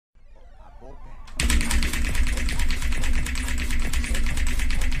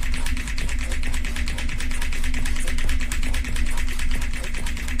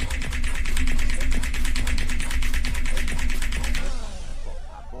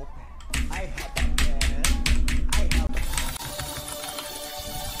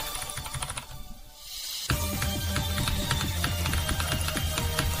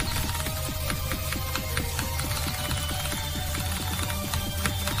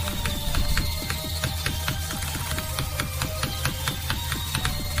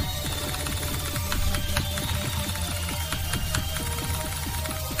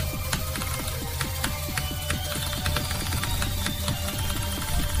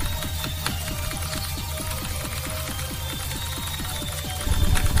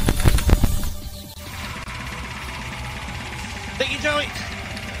Joey!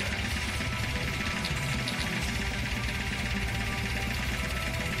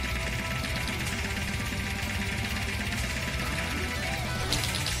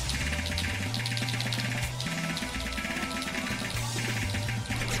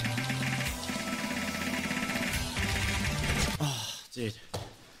 Oh, dude.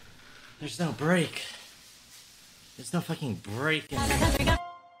 There's no break. There's no fucking break in there.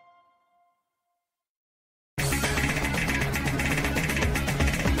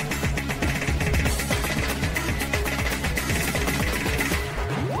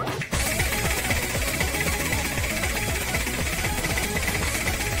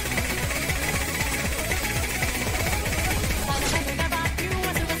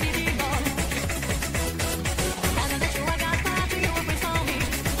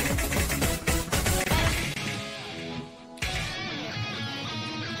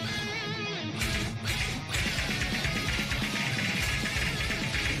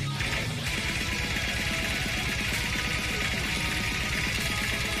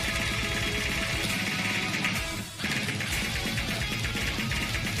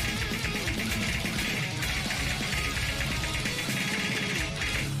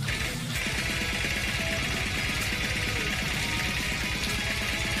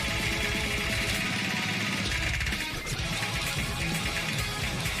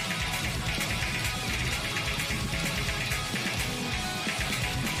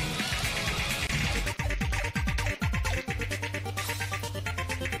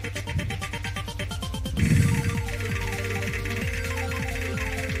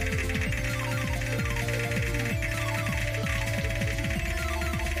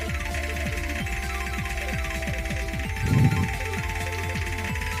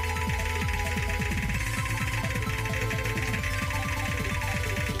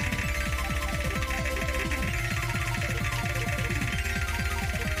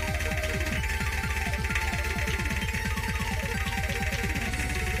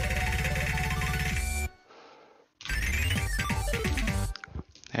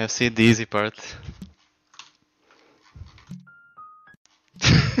 I have seen the easy part.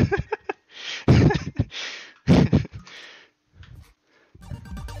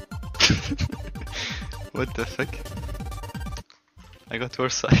 What the fuck? I got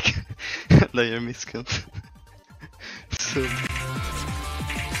worse like layer miscount. So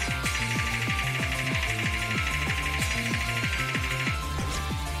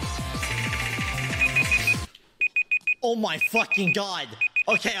Oh my fucking god!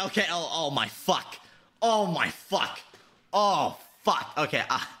 Okay, okay, oh my fuck. Oh my fuck. Oh fuck. Okay,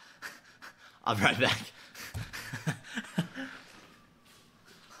 I'll be right back.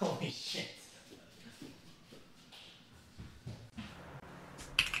 Holy shit.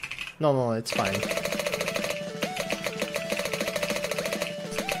 No, it's fine.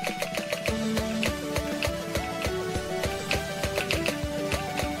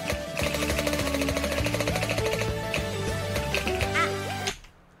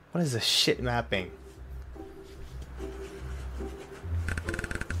 What is this shit mapping?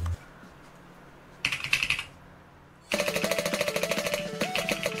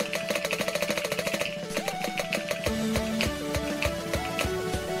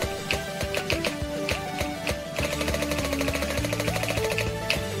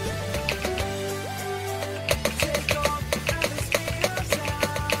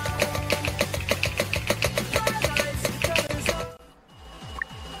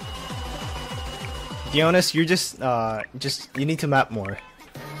 To be honest, you're just you need to map more.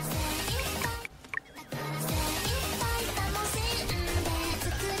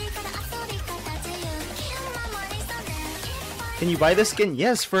 Can you buy this skin?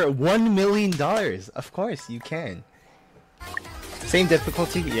 Yes, for $1 million. Of course, you can. Same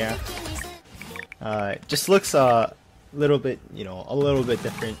difficulty, yeah. Just looks a little bit, you know, a little bit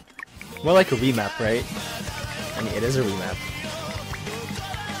different. More like a remap, right? I mean, it is a remap.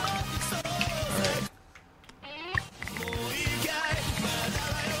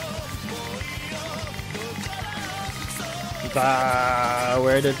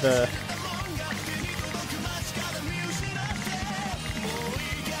 Where did the...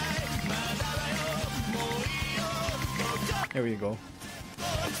 There we go.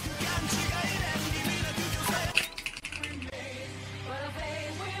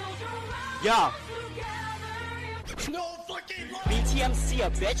 Yeah. No fucking BTMC a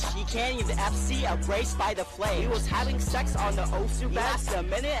bitch, he can't even FC, embraced by the flame. He was having sex on the Osu bed. Lasted a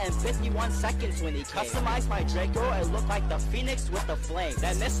minute and 51 seconds when he customized my Draco. It looked like the Phoenix with the flame.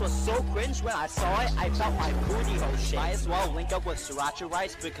 Then this was so cringe when I saw it, I felt my booty hole shake. Might as well link up with Sriracha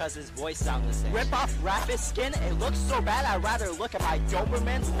Rice because his voice sounds the same. Rip off Rapid skin, it looks so bad I'd rather look at my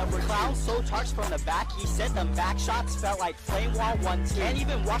Doberman's number clown. So touched from the back, he said them back shots felt like Flame Wall 1-2. Can't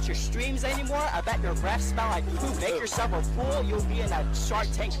even watch your streams anymore, I bet your breath smell like poop. Make yourself a fool, you'll be in a Shark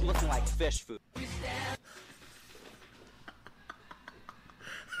Tank looking like fish food.